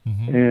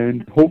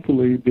 and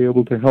hopefully be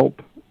able to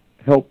help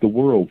the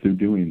world through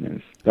doing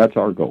this. That's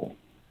our goal.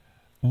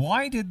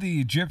 Why did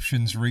the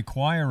Egyptians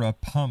require a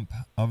pump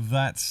of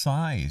that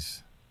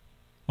size?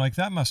 Like,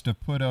 that must have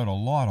put out a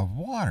lot of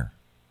water.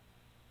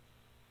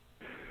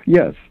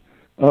 Yes.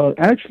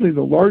 Actually,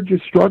 the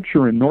largest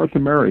structure in North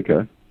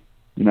America,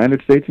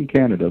 United States and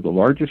Canada, the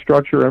largest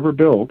structure ever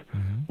built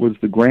was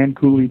the Grand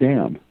Coulee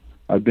Dam.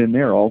 I've been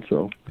there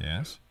also.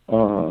 Yes.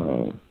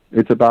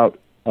 It's about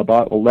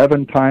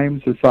 11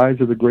 times the size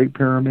of the Great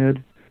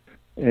Pyramid,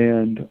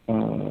 and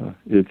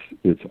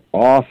it's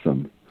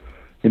awesome.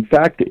 In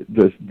fact,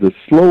 the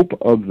slope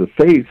of the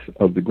face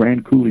of the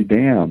Grand Coulee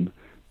Dam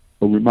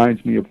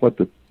reminds me of what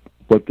the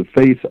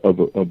face of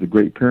the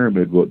Great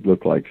Pyramid would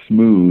look like,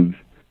 smooth.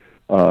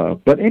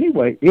 But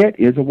anyway, it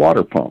is a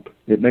water pump.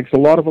 It makes a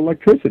lot of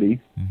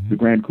electricity, the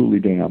Grand Coulee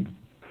Dam.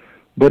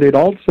 But it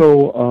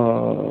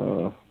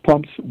also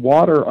pumps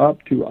water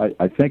up to,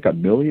 I think,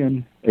 1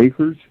 million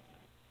acres.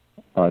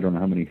 I don't know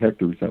how many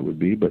hectares that would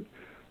be, but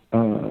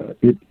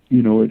it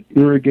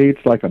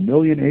irrigates like 1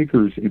 million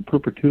acres in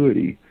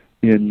perpetuity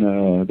in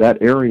that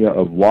area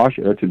of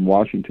that's in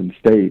Washington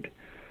State.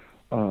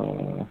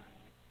 And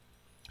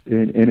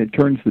it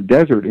turns the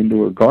desert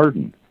into a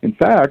garden. In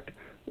fact,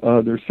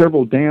 there's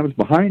several dams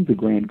behind the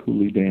Grand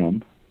Coulee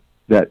Dam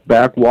that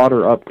back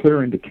water up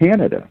clear into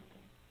Canada.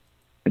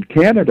 And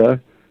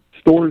Canada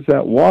stores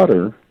that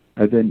water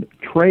and then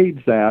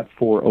trades that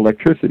for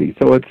electricity.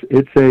 So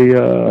it's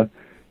a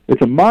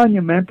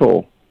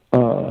monumental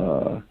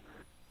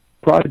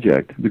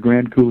project, the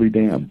Grand Coulee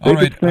Dam. All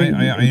right,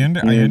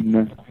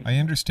 I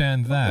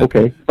understand that.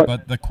 Okay,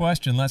 but the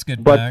question,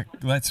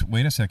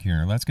 wait a sec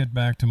here. Let's get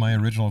back to my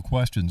original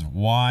questions.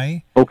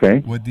 Why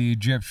would the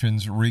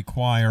Egyptians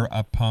require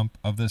a pump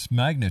of this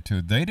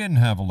magnitude? They didn't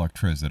have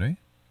electricity.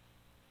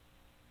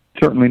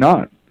 Certainly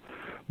not.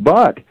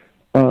 But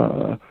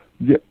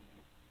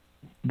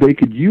they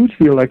could use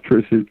the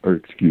electricity,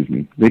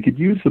 they could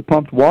use the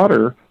pumped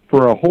water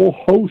for a whole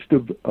host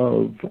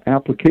of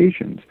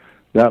applications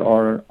that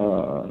are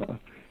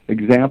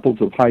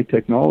examples of high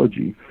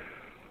technology.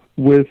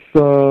 With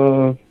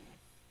water,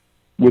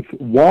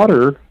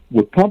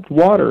 with pumped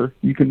water,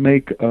 you can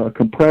make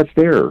compressed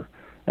air.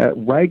 At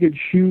Ragged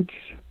Chutes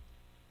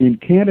in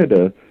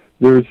Canada,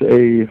 there's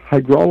a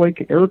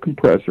hydraulic air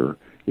compressor.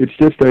 It's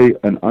just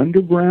an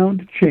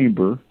underground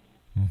chamber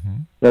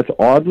that's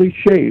oddly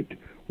shaped.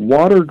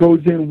 Water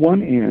goes in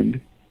one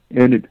end,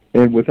 and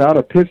without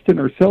a piston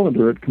or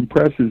cylinder, it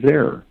compresses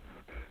air.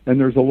 And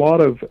there's a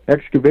lot of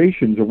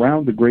excavations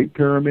around the Great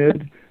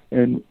Pyramid,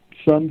 and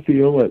some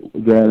feel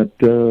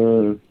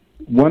that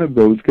one of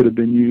those could have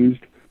been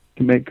used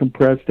to make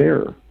compressed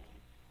air.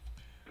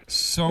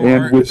 So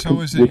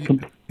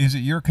is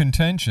it your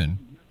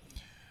contention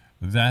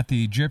that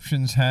the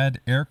Egyptians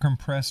had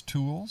air-compressed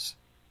tools?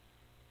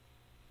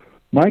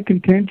 My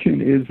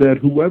contention is that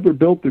whoever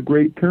built the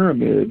Great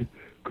Pyramid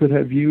could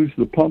have used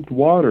the pumped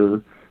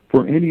water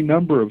for any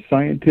number of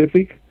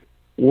scientific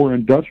or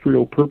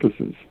industrial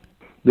purposes.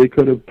 They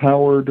could have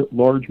powered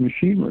large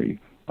machinery.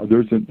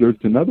 There's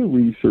another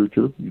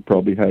researcher, you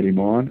probably had him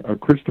on,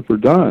 Christopher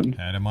Dunn,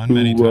 had him on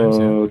many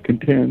times,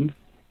 contends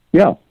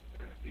Yeah.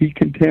 He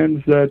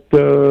contends that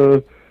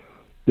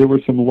there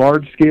was some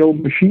large-scale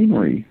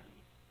machinery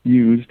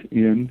used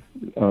in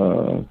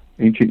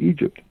ancient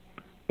Egypt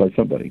by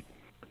somebody.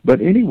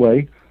 But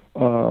anyway,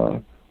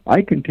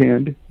 I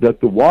contend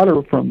that the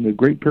water from the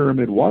Great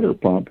Pyramid water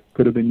pump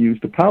could have been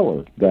used to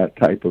power that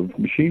type of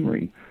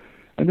machinery.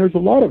 And there's a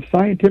lot of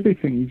scientific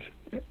things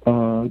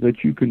that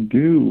you can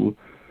do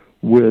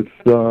with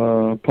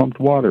pumped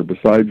water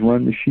besides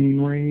run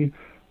machinery,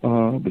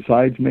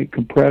 besides make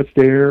compressed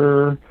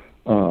air,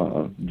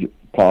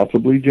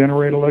 possibly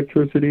generate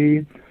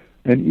electricity,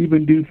 and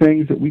even do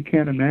things that we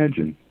can't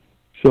imagine.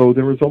 So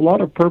there was a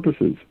lot of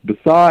purposes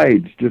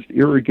besides just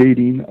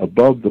irrigating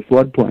above the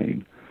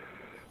floodplain.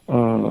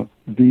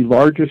 The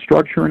largest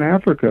structure in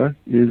Africa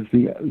is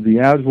the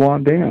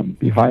Aswan Dam,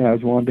 the High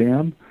Aswan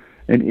Dam,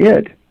 and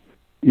it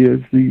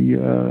is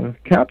the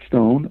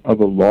capstone of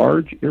a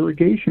large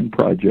irrigation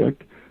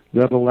project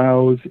that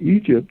allows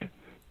Egypt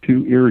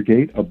to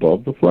irrigate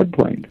above the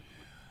floodplain.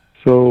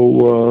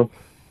 So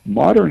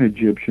modern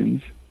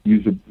Egyptians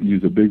use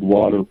a big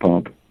water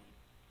pump.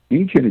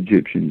 Ancient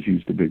Egyptians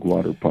used a big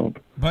water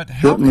pump. But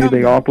certainly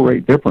they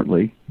operate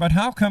differently. But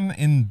how come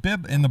in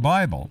the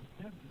Bible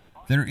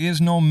there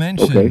is no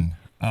mention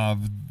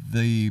of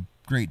the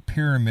Great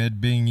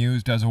Pyramid being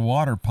used as a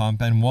water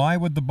pump, and why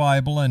would the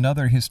Bible and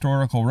other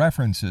historical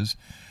references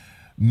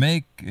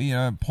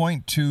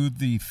point to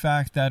the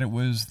fact that it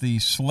was the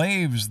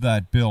slaves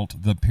that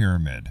built the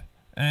pyramid?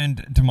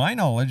 And to my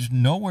knowledge,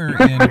 nowhere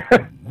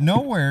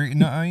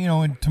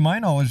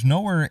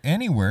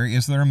anywhere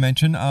is there a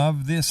mention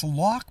of this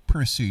lock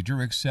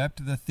procedure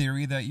except the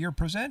theory that you're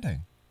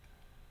presenting.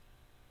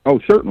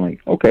 Oh, certainly.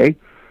 Okay.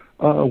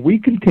 We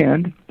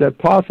contend that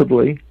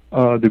possibly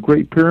the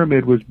Great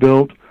Pyramid was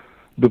built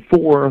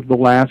before the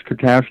last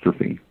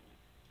catastrophe,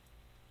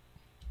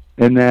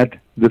 and that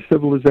the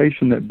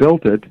civilization that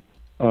built it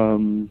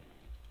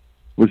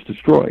was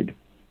destroyed.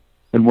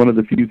 And one of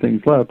the few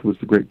things left was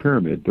the Great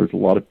Pyramid. There's a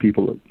lot of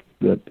people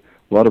a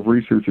lot of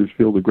researchers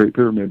feel the Great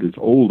Pyramid is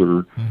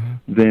older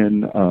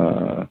than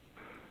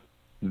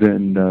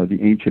the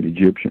ancient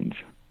Egyptians.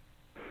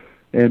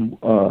 And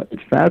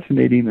it's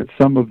fascinating that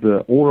some of the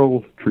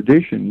oral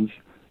traditions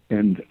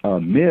and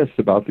myths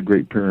about the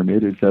Great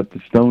Pyramid is that the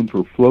stones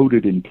were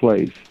floated in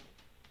place,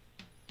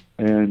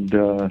 and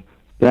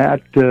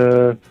that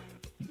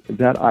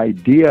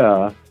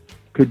idea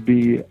could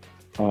be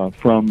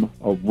from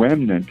a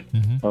remnant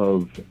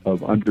of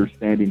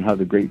understanding how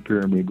the Great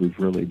Pyramid was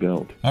really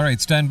built. All right,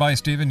 stand by,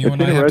 Stephen. You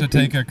and I have to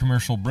take a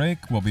commercial break.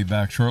 We'll be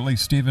back shortly.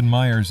 Stephen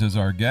Myers is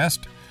our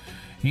guest.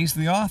 He's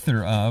the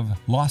author of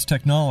Lost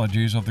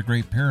Technologies of the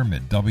Great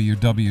Pyramid.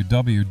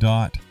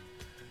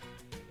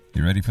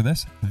 You ready for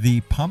this?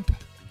 thepump.org.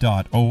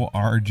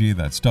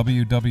 That's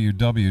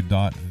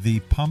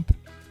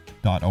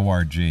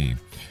www.thepump.org.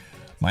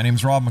 My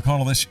name's Rob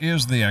McConnell. This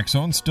is the X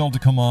Zone. Still to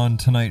come on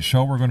tonight's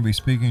show, we're going to be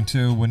speaking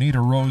to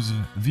Juanita Rose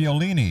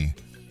Violini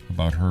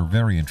about her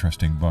very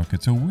interesting book.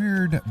 It's a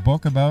weird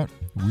book about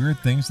weird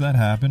things that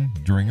happen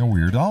during a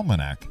weird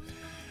almanac.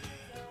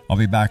 I'll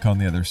be back on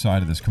the other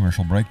side of this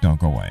commercial break. Don't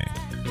go away.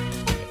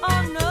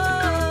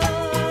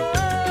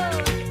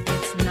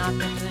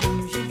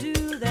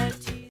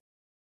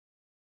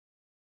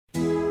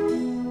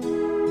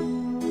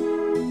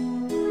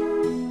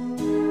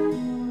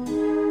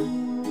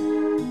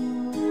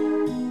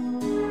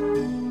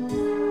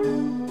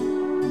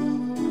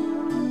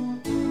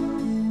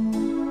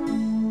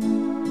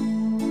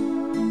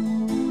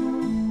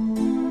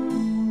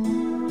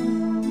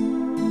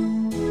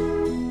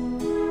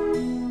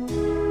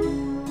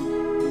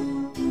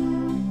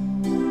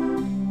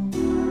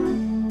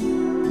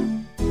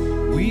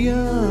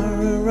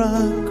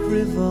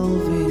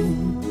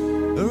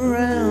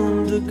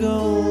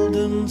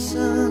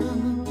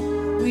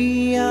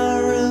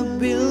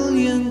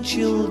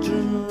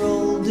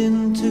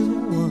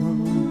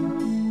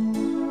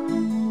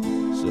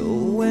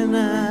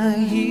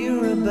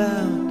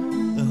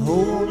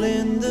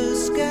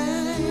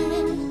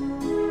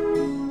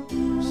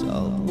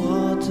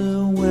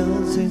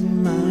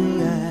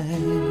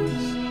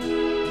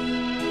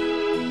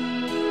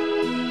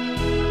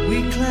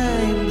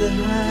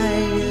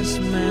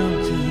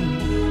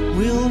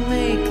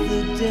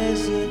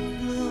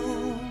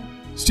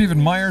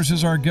 Stephen Myers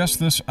is our guest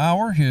this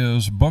hour.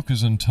 His book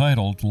is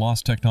entitled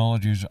Lost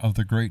Technologies of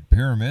the Great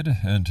Pyramid,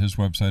 and his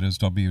website is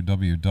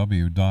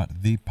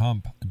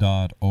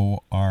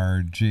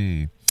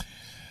www.thepump.org.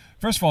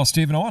 First of all,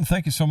 Stephen, I want to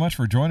thank you so much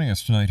for joining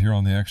us tonight here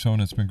on the X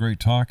Zone. It's been great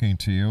talking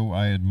to you.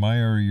 I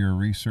admire your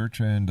research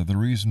and the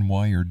reason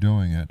why you're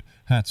doing it.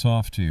 Hats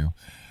off to you.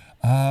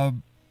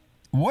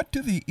 What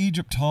do the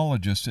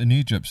Egyptologists in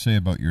Egypt say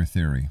about your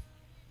theory?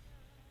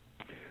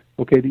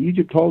 Okay, the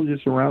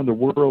Egyptologists around the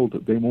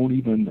world, they won't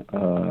even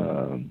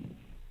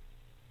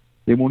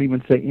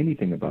say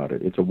anything about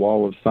it. It's a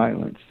wall of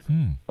silence.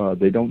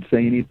 They don't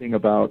say anything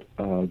about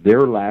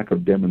their lack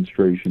of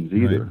demonstrations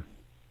either. Right.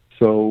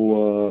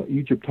 So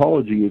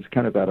Egyptology is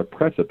kind of at a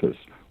precipice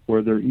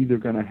where they're either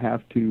going to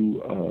have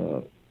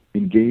to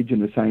engage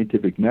in the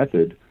scientific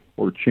method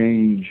or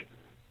change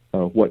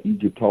what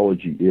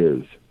Egyptology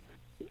is.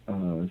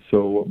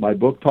 So my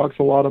book talks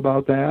a lot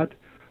about that.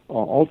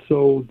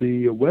 Also,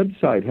 the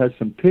website has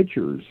some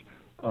pictures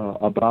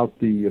about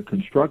the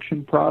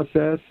construction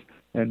process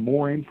and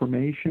more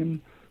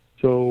information.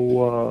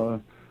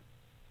 So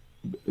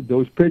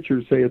those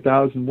pictures say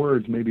 1,000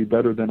 words, maybe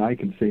better than I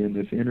can say in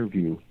this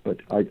interview. But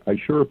I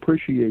sure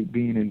appreciate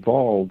being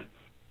involved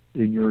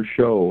in your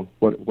show.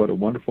 What a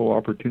wonderful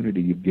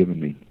opportunity you've given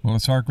me. Well,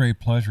 it's our great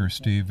pleasure,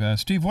 Steve.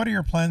 Steve, what are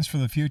your plans for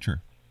the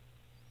future?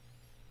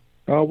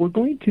 We're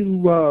going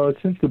to,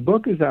 since the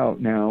book is out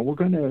now, we're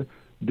going to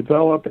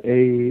develop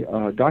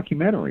a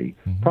documentary,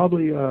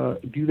 probably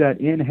do that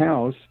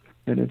in-house,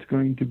 and it's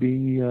going to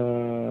be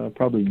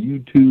probably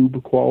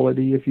YouTube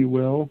quality, if you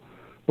will.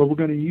 But we're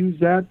going to use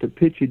that to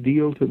pitch a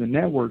deal to the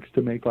networks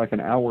to make like an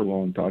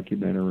hour-long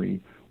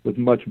documentary with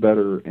much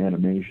better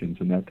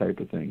animations and that type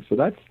of thing. So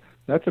that's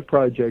a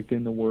project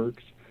in the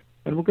works.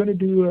 And we're going to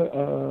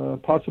do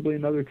possibly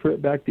another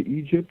trip back to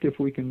Egypt if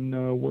we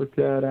can work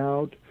that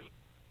out.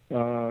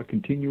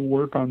 Continue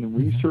work on the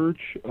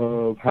research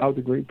of how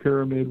the Great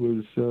Pyramid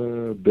was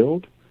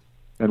built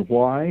and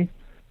why,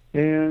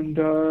 and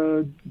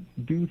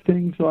do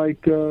things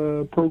like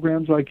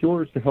programs like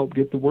yours to help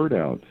get the word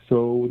out.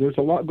 So there's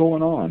a lot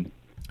going on.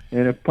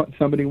 And if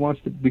somebody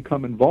wants to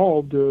become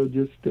involved,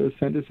 just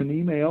send us an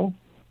email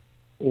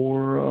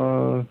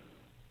or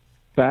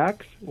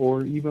fax,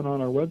 or even on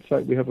our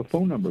website we have a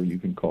phone number you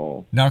can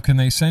call. Now, can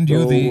they send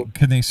you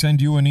Can they send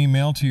you an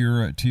email to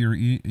your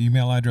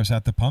email address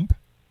at the pump?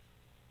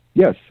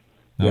 Yes.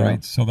 All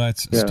right. So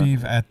that's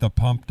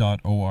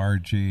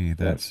steve@thepump.org.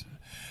 That's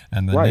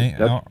and the right.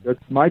 name.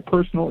 That's my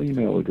personal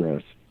email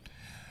address.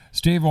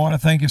 Steve, I want to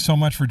thank you so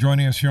much for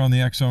joining us here on the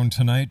X Zone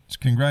tonight.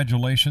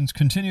 Congratulations.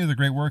 Continue the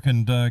great work,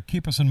 and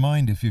keep us in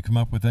mind if you come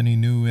up with any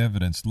new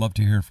evidence. Love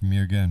to hear from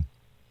you again.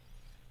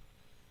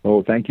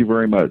 Oh, thank you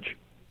very much.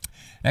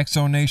 X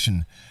Zone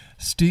Nation,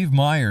 Steve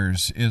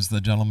Myers is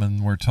the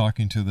gentleman we're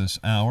talking to this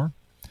hour.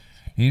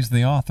 He's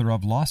the author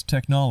of Lost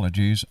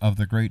Technologies of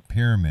the Great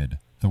Pyramid.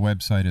 The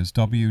website is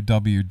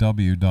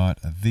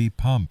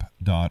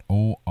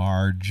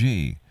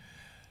www.thepump.org.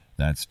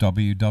 That's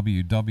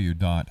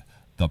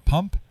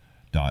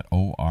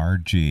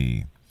www.thepump.org.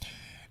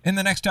 In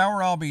the next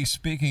hour, I'll be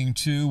speaking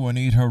to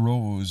Juanita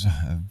Rose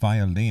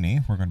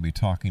Violini. We're going to be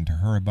talking to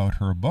her about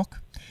her book.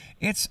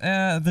 It's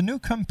the new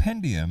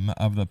compendium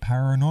of the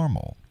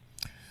paranormal.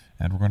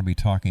 And we're going to be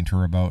talking to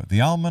her about the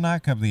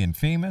Almanac of the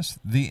Infamous,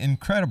 the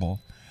Incredible,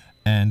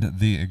 and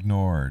the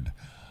Ignored.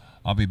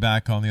 I'll be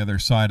back on the other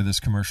side of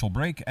this commercial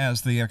break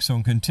as the X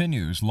Zone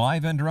continues,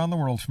 live and around the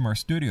world from our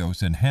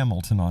studios in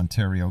Hamilton,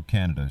 Ontario,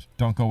 Canada.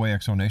 Don't go away,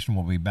 X Zone Nation.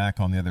 We'll be back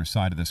on the other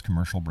side of this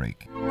commercial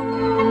break.